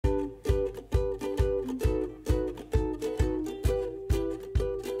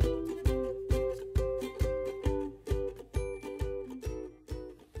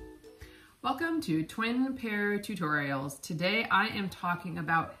Welcome to Twin Pair Tutorials. Today I am talking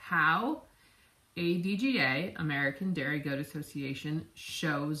about how ADGA, American Dairy Goat Association,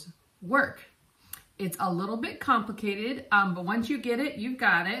 shows work. It's a little bit complicated, but once you get it, you've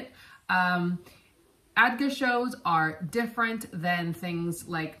got it. ADGA shows are different than things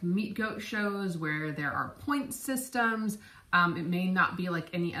like meat goat shows where there are point systems. It may not be like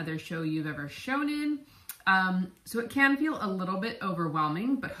any other show you've ever shown in. So it can feel a little bit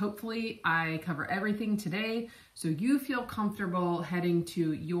overwhelming, but hopefully I cover everything today so you feel comfortable heading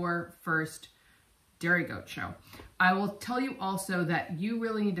to your first dairy goat show. I will tell you also that you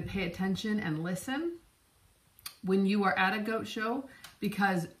really need to pay attention and listen when you are at a goat show,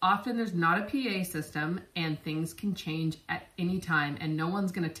 because often there's not a PA system and things can change at any time, and no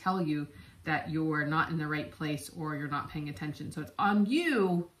one's going to tell you that you're not in the right place or you're not paying attention. So it's on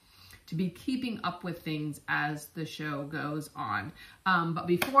you to be keeping up with things as the show goes on. But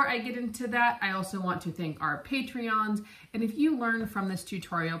before I get into that, I also want to thank our Patreons. And if you learn from this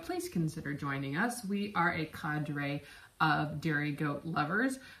tutorial, please consider joining us. We are a cadre of dairy goat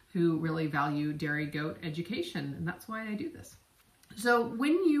lovers who really value dairy goat education. And that's why I do this. So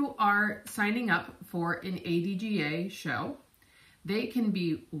when you are signing up for an ADGA show, they can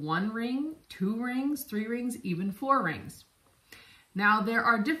be 1 ring, 2 rings, 3 rings, even 4 rings. Now, there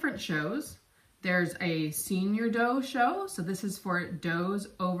are different shows. There's a senior doe show. So this is for does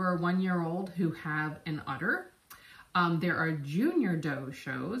over 1 year old who have an udder. There are junior doe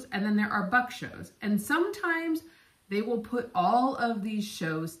shows, and then there are buck shows. And sometimes they will put all of these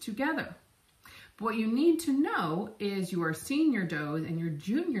shows together. But what you need to know is your senior does and your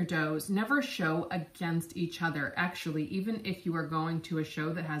junior does never show against each other. Actually, even if you are going to a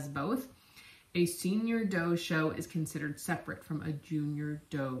show that has both, a senior doe show is considered separate from a junior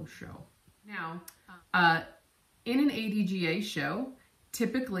doe show. Now, in an ADGA show,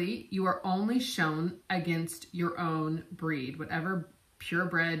 typically you are only shown against your own breed, whatever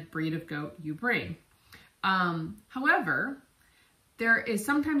purebred breed of goat you bring. However, there is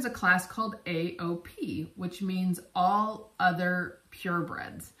sometimes a class called AOP, which means all other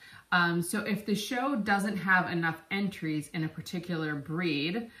purebreds. So if the show doesn't have enough entries in a particular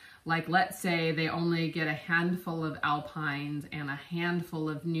breed, like let's say they only get a handful of Alpines and a handful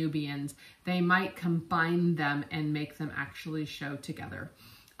of Nubians, they might combine them and make them actually show together.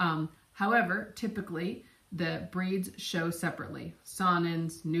 However, typically the breeds show separately: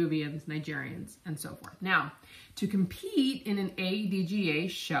 Saanens, Nubians, Nigerians, and so forth. Now, to compete in an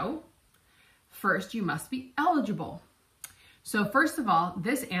ADGA show, first you must be eligible. So first of all,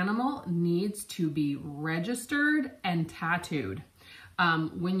 this animal needs to be registered and tattooed.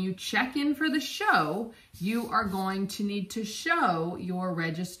 When you check in for the show, you are going to need to show your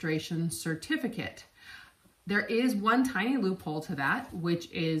registration certificate. There is one tiny loophole to that,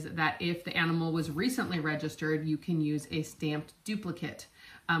 which is that if the animal was recently registered, you can use a stamped duplicate,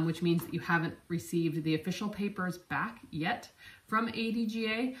 which means that you haven't received the official papers back yet from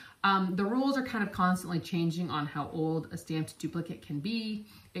ADGA. The rules are kind of constantly changing on how old a stamped duplicate can be.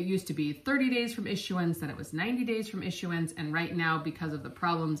 It used to be 30 days from issuance, then it was 90 days from issuance, and right now, because of the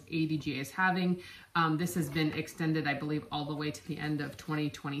problems ADGA is having, this has been extended, I believe, all the way to the end of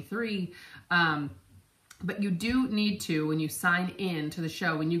 2023. But you do need to, when you sign in to the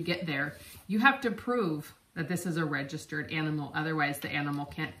show, when you get there, you have to prove that this is a registered animal. Otherwise, the animal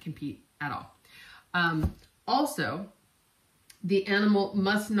can't compete at all. Also, the animal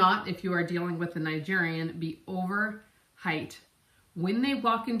must not, if you are dealing with a Nigerian, be over height. When they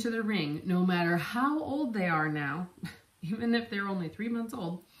walk into the ring, no matter how old they are now, even if they're only 3 months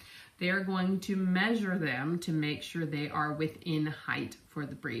old, they are going to measure them to make sure they are within height for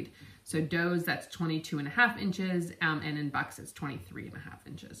the breed. So does, that's 22.5 inches, and in bucks, it's 23.5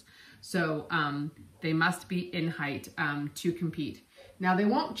 inches. So they must be in height to compete. Now, they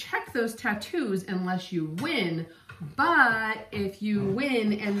won't check those tattoos unless you win, but if you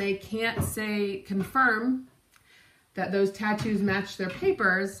win and they can't confirm that those tattoos match their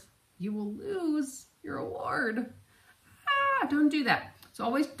papers, you will lose your award. Don't do that. So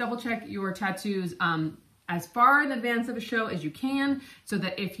always double check your tattoos as far in advance of a show as you can, so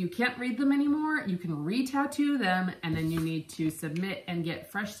that if you can't read them anymore, you can re-tattoo them, and then you need to submit and get a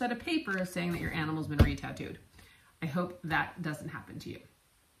fresh set of papers saying that your animal's been re-tattooed. I hope that doesn't happen to you.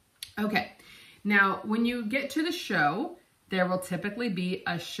 Okay, now when you get to the show, there will typically be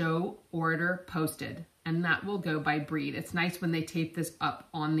a show order posted, and that will go by breed. It's nice when they tape this up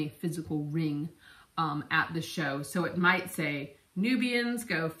on the physical ring at the show. So it might say Nubians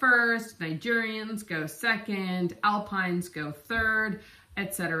go first, Nigerians go second, Alpines go third,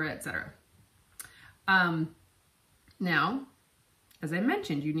 etc., etc. Now, As I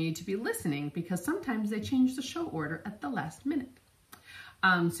mentioned, you need to be listening because sometimes they change the show order at the last minute.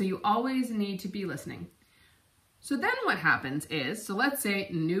 So you always need to be listening. So then what happens is, so let's say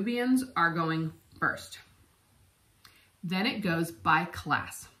Nubians are going first. Then it goes by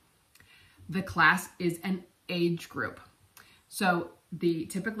class. The class is an age group. So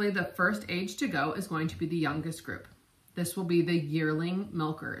typically the first age to go is going to be the youngest group. This will be the yearling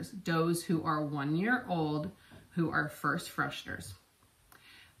milkers, does who are 1 year old, who are first fresheners.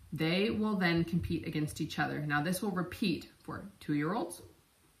 They will then compete against each other. Now this will repeat for 2-year-olds,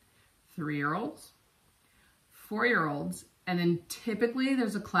 3-year-olds, 4-year-olds, and then typically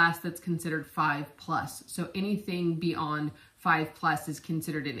there's a class that's considered 5+. So anything beyond 5+ is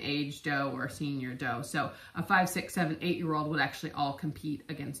considered an age doe or senior doe. So a 5, 6, 7, 8-year-old would actually all compete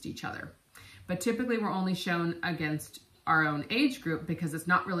against each other. But typically we're only shown against our own age group because it's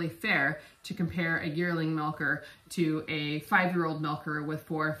not really fair to compare a yearling milker to a 5-year-old milker with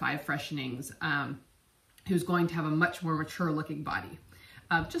 4 or 5 freshenings who's going to have a much more mature looking body.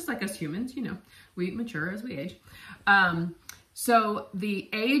 Just like us humans, you know, we mature as we age. So the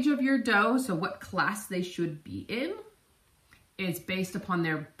age of your doe, so what class they should be in, is based upon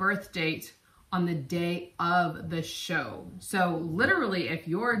their birth date on the day of the show. So literally, if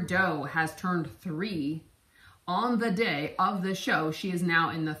your doe has turned 3 on the day of the show, she is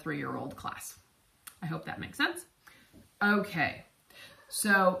now in the 3-year-old class. I hope that makes sense. Okay,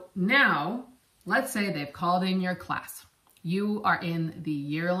 so now let's say they've called in your class. You are in the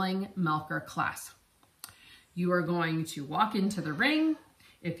yearling milker class. You are going to walk into the ring.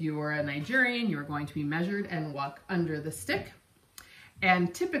 If you are a Nigerian, you're going to be measured and walk under the stick.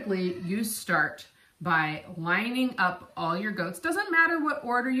 And typically you start by lining up all your goats. Doesn't matter what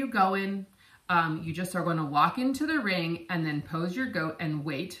order you go in. You just are going to walk into the ring and then pose your goat and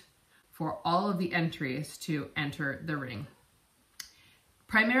wait for all of the entries to enter the ring.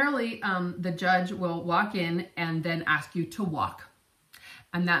 Primarily, the judge will walk in and then ask you to walk.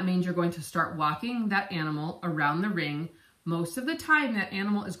 And that means you're going to start walking that animal around the ring. Most of the time, that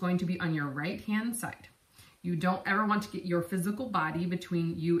animal is going to be on your right-hand side. You don't ever want to get your physical body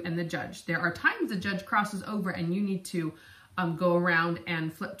between you and the judge. There are times the judge crosses over and you need to go around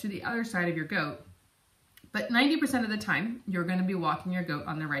and flip to the other side of your goat. But 90% of the time, you're going to be walking your goat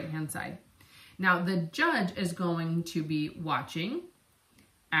on the right-hand side. Now, the judge is going to be watching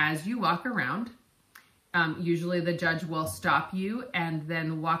as you walk around. Usually the judge will stop you and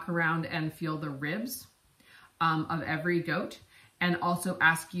then walk around and feel the ribs of every goat, and also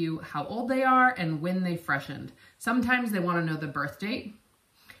ask you how old they are and when they freshened. Sometimes they want to know the birth date.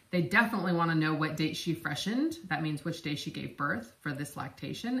 They definitely want to know what date she freshened. That means which day she gave birth for this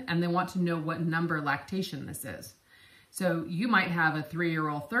lactation. And they want to know what number lactation this is. So you might have a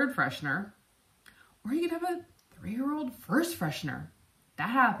 3-year-old third freshener, or you could have a 3-year-old first freshener.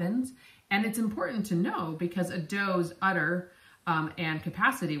 That happens. And it's important to know because a doe's udder and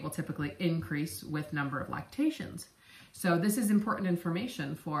capacity will typically increase with number of lactations. So this is important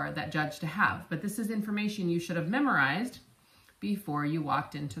information for that judge to have, but this is information you should have memorized before you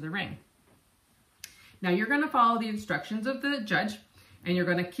walked into the ring. Now you're going to follow the instructions of the judge and you're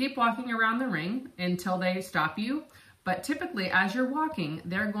going to keep walking around the ring until they stop you. But typically as you're walking,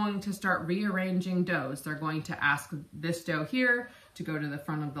 they're going to start rearranging does. They're going to ask this doe here to go to the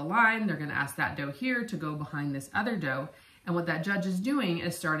front of the line. They're going to ask that doe here to go behind this other doe. And what that judge is doing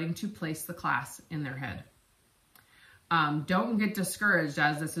is starting to place the class in their head. Don't get discouraged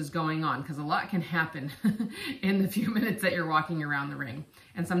as this is going on because a lot can happen in the few minutes that you're walking around the ring.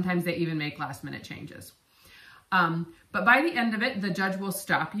 And sometimes they even make last minute changes. But by the end of it, the judge will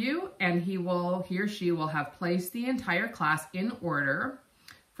stop you and he or she will have placed the entire class in order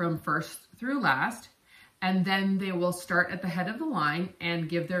from first through last. And then they will start at the head of the line and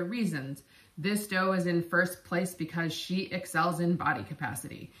give their reasons. This doe is in first place because she excels in body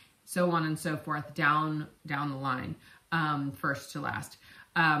capacity, so on and so forth, down the line, first to last.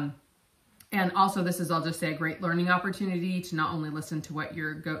 And also, this is, I'll just say, a great learning opportunity to not only listen to what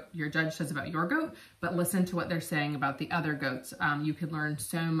your judge says about your goat, but listen to what they're saying about the other goats. You can learn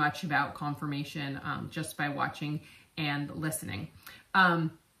so much about conformation just by watching and listening.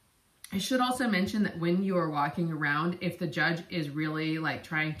 I should also mention that when you are walking around, if the judge is really like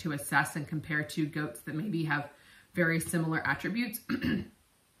trying to assess and compare two goats that maybe have very similar attributes,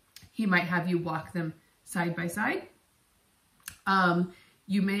 he might have you walk them side by side.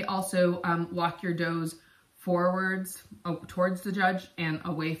 You may also walk your does forwards towards the judge and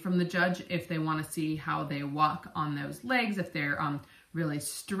away from the judge if they want to see how they walk on those legs, if they're really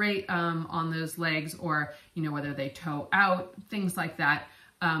straight on those legs, or whether they toe out, things like that.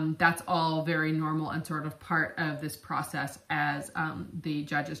 That's all very normal and sort of part of this process as the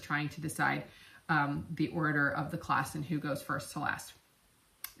judge is trying to decide the order of the class and who goes first to last.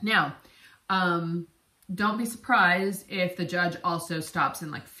 Now, don't be surprised if the judge also stops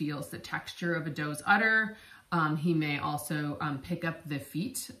and like feels the texture of a doe's udder. He may also pick up the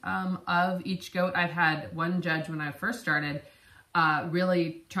feet of each goat. I've had one judge when I first started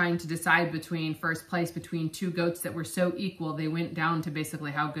really trying to decide between first place between two goats that were so equal, they went down to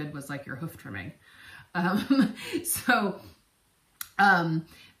basically how good was like your hoof trimming.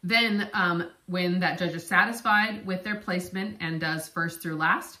 Then when that judge is satisfied with their placement and does first through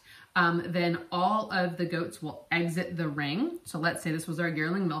last, then all of the goats will exit the ring. So let's say this was our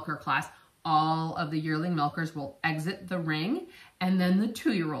yearling milker class. All of the yearling milkers will exit the ring, and then the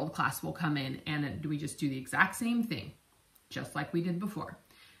 2-year-old class will come in, and we just do the exact same thing, just like we did before.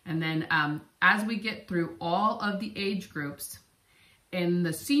 And then as we get through all of the age groups in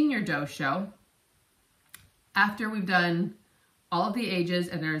the senior doe show, after we've done all of the ages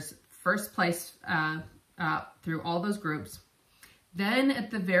and there's first place through all those groups, then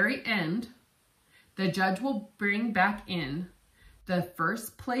at the very end, the judge will bring back in the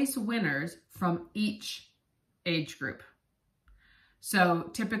first place winners from each age group. So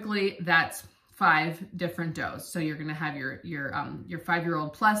typically that's 5 different does. So you're going to have your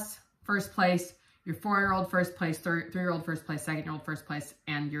 5-year-old plus first place, your 4-year-old first place, 3-year-old first place, 2nd-year-old first place,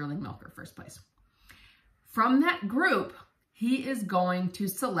 and yearling milker first place. From that group, he is going to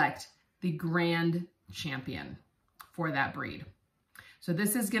select the grand champion for that breed. So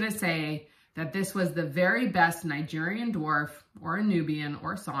this is going to say that this was the very best Nigerian dwarf or a Nubian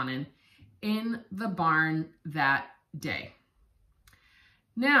or Saanen in the barn that day.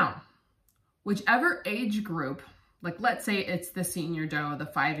 Now, whichever age group, like let's say it's the senior doe, the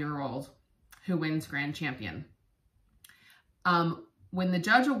 5-year-old who wins grand champion. When the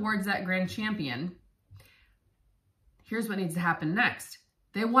judge awards that grand champion, here's what needs to happen next.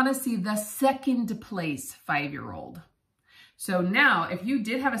 They want to see the 2nd place 5-year-old. So now, if you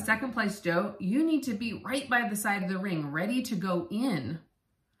did have a 2nd place doe, you need to be right by the side of the ring, ready to go in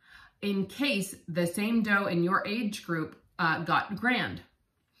case the same doe in your age group got grand.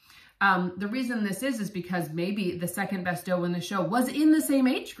 The reason this is because maybe the 2nd best doe in the show was in the same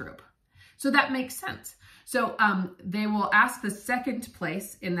age group. So that makes sense. So they will ask the 2nd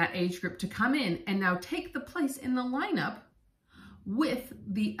place in that age group to come in and now take the place in the lineup with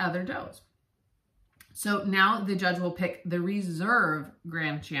the other does. So now the judge will pick the reserve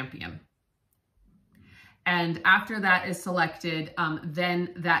grand champion. And after that is selected,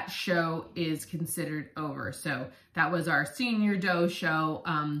 then that show is considered over. So that was our senior doe show.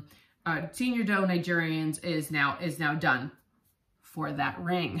 Senior doe Nigerians is now done for that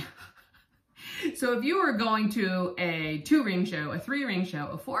ring. So if you were going to a 2-ring show, a 3-ring show,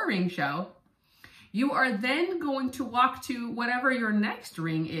 a 4-ring show, you are then going to walk to whatever your next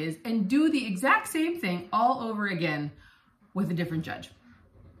ring is and do the exact same thing all over again with a different judge.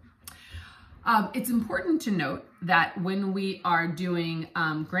 It's important to note that when we are doing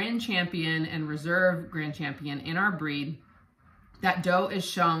grand champion and reserve grand champion in our breed, that doe is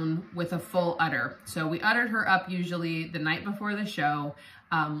shown with a full udder. So we uddered her up usually the night before the show.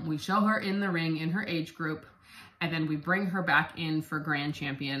 We show her in the ring in her age group, and then we bring her back in for grand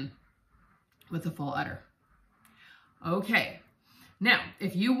champion with a full udder. Okay, now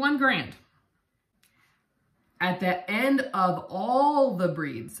if you won grand, at the end of all the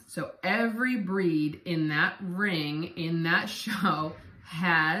breeds, so every breed in that ring, in that show,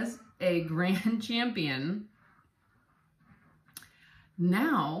 has a grand champion,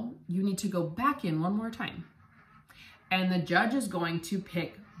 now you need to go back in one more time. And the judge is going to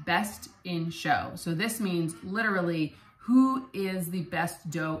pick best in show. So this means literally who is the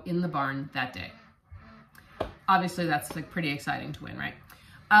best doe in the barn that day. Obviously that's like pretty exciting to win, right?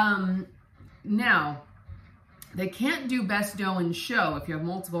 Now, they can't do best doe in show if you have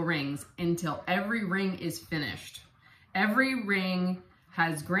multiple rings until every ring is finished. Every ring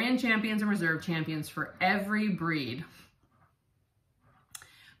has grand champions and reserve champions for every breed.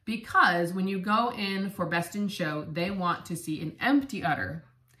 Because when you go in for best in show, they want to see an empty udder.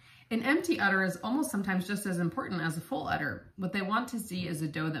 An empty udder is almost sometimes just as important as a full udder. What they want to see is a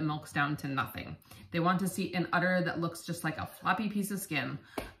doe that milks down to nothing. They want to see an udder that looks just like a floppy piece of skin.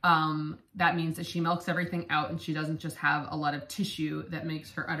 That means that she milks everything out and she doesn't just have a lot of tissue that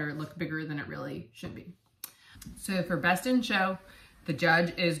makes her udder look bigger than it really should be. So for best in show, the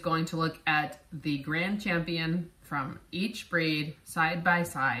judge is going to look at the grand champion from each breed side by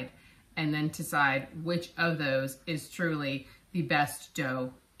side and then decide which of those is truly the best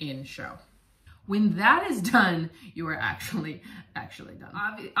doe in show. When that is done, you are actually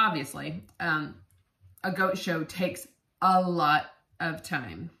done. Obviously, a goat show takes a lot of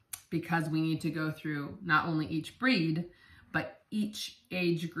time because we need to go through not only each breed, but each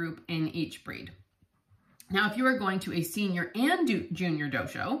age group in each breed. Now, if you are going to a senior and junior doe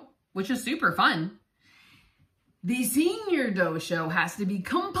show, which is super fun, the senior doe show has to be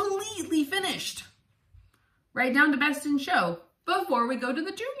completely finished, right down to best in show, before we go to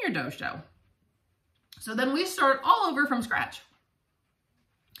the junior doe show. So then we start all over from scratch.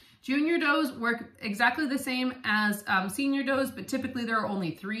 Junior does work exactly the same as senior does, but typically there are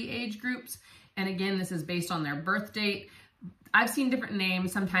only 3 age groups. And again, this is based on their birth date. I've seen different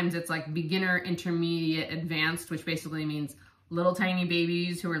names. Sometimes it's like beginner, intermediate, advanced, which basically means little tiny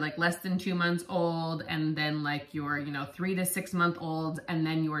babies who are like less than 2 months old, and then like your, 3 to 6 month olds, and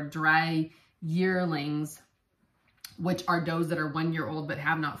then your dry yearlings, which are does that are 1 year old but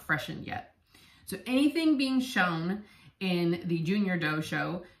have not freshened yet. So anything being shown in the junior doe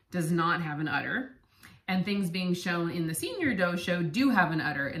show does not have an udder, and things being shown in the senior doe show do have an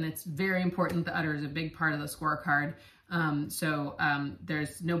udder, and it's very important. The udder is a big part of the scorecard.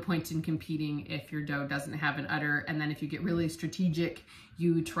 There's no point in competing if your doe doesn't have an udder. And then if you get really strategic,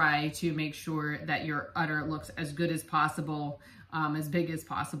 you try to make sure that your udder looks as good as possible, as big as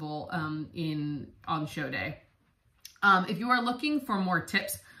possible on show day. If you are looking for more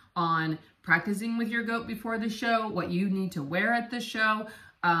tips on practicing with your goat before the show, what you need to wear at the show,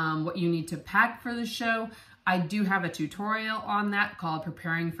 what you need to pack for the show, I do have a tutorial on that called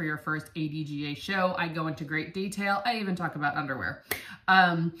Preparing for Your First ADGA Show. I go into great detail. I even talk about underwear.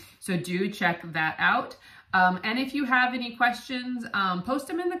 So do check that out. And if you have any questions, post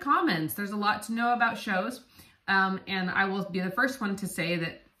them in the comments. There's a lot to know about shows. And I will be the first one to say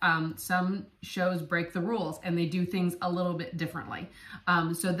that some shows break the rules and they do things a little bit differently.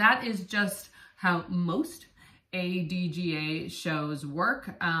 So that is just how most ADGA shows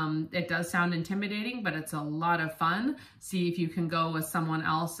work. It does sound intimidating, but it's a lot of fun. See if you can go with someone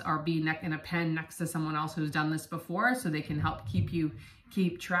else or be in a pen next to someone else who's done this before, so they can help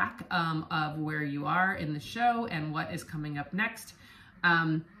keep track of where you are in the show and what is coming up next.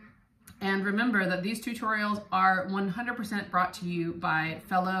 And remember that these tutorials are 100% brought to you by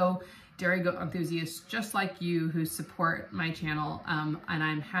fellow dairy goat enthusiasts just like you who support my channel, and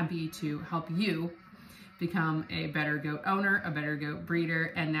I'm happy to help you become a better goat owner, a better goat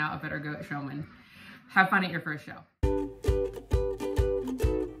breeder, and now a better goat showman. Have fun at your first show.